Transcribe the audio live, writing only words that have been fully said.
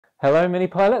Hello Mini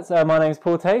Pilots, my name is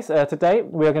Paul Tace. Today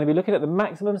we are going to be looking at the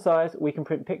maximum size we can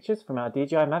print pictures from our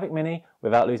Dji Mavic Mini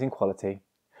without losing quality.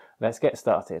 Let's get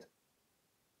started.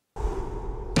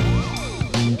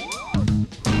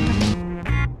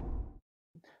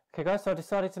 Okay guys, so I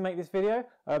decided to make this video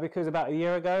because about a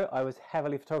year ago I was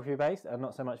heavily photography based and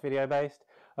not so much video based.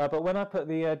 But when I put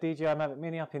the Dji Mavic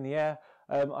Mini up in the air,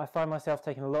 I find myself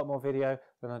taking a lot more video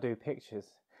than I do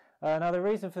pictures. Now the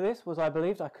reason for this was I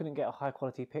believed I couldn't get a high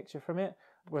quality picture from it,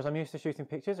 whereas I'm used to shooting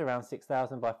pictures around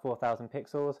 6,000 by 4,000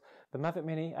 pixels. The Mavic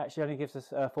Mini actually only gives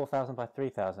us 4,000 by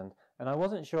 3,000, and I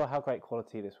wasn't sure how great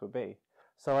quality this would be.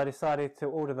 So I decided to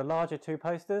order the larger two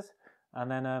posters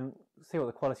and then see what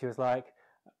the quality was like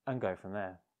and go from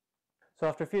there. So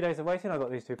after a few days of waiting I got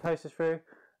these two posters through,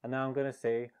 and now I'm going to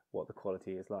see what the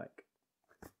quality is like.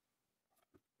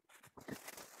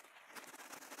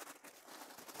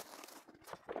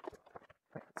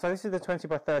 So this is the 20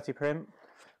 by 30 print.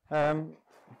 I'm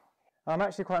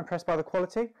actually quite impressed by the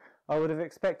quality. I would have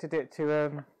expected it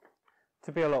to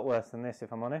be a lot worse than this,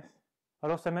 if I'm honest. I'd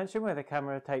also mention where the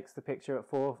camera takes the picture at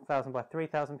 4,000 by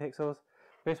 3,000 pixels.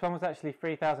 This one was actually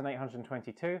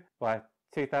 3,822 by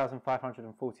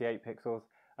 2,548 pixels,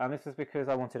 and this is because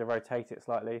I wanted to rotate it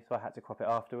slightly, so I had to crop it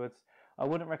afterwards. I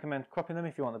wouldn't recommend cropping them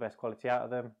if you want the best quality out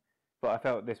of them, but I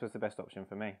felt this was the best option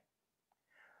for me.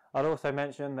 I'd also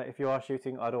mention that if you are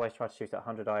shooting, I'd always try to shoot at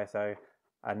 100 ISO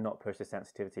and not push the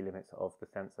sensitivity limits of the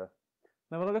sensor.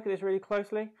 Now when I look at this really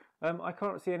closely, I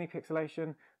can't see any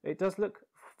pixelation. It does look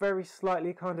very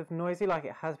slightly kind of noisy, like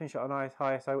it has been shot on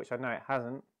high ISO, which I know it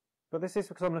hasn't. But this is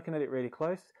because I'm looking at it really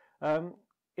close.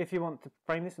 If you want to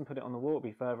frame this and put it on the wall, it'll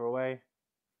be further away.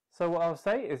 So what I'll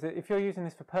say is that if you're using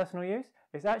this for personal use,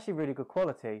 it's actually really good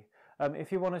quality.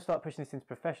 If you want to start pushing this into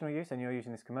professional use and you're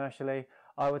using this commercially,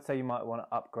 I would say you might want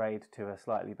to upgrade to a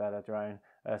slightly better drone,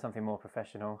 something more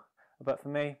professional. But for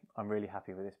me, I'm really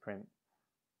happy with this print.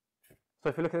 So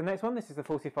if we look at the next one, this is the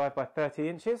 45 by 30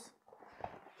 inches.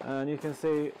 And you can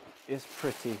see it's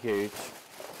pretty huge.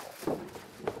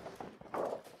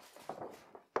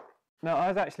 Now I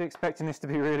was actually expecting this to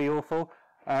be really awful,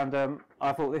 and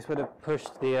I thought this would have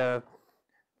pushed the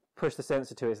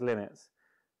sensor to its limits.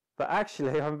 But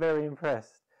actually, I'm very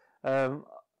impressed.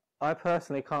 I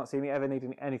personally can't see me ever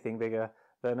needing anything bigger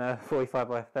than 45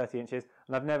 by 30 inches,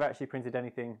 and I've never actually printed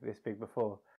anything this big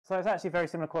before. So it's actually very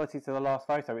similar quality to the last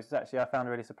photo, which is actually I found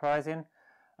really surprising.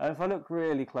 If I look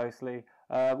really closely,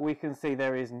 we can see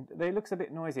it looks a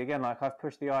bit noisy again, like I've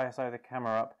pushed the ISO of the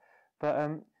camera up, but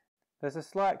there's a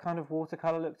slight kind of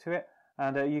watercolour look to it,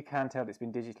 and you can tell it's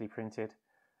been digitally printed.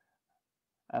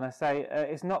 And I say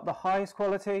it's not the highest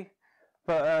quality,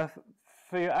 but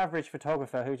for your average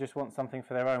photographer who just wants something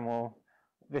for their own wall,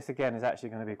 this again is actually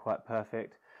going to be quite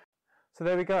perfect. So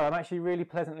there we go. I'm actually really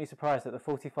pleasantly surprised that the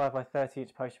 45 by 30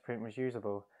 inch poster print was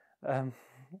usable.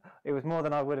 It was more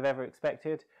than I would have ever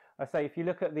expected. I say if you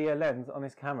look at the lens on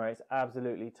this camera, it's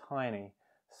absolutely tiny.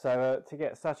 So to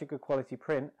get such a good quality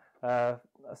print, I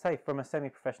say from a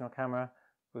semi-professional camera,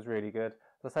 was really good.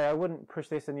 As I say, I wouldn't push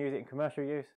this and use it in commercial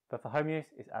use, but for home use,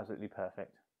 it's absolutely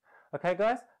perfect. Okay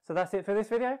guys, so that's it for this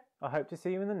video. I hope to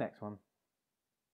see you in the next one.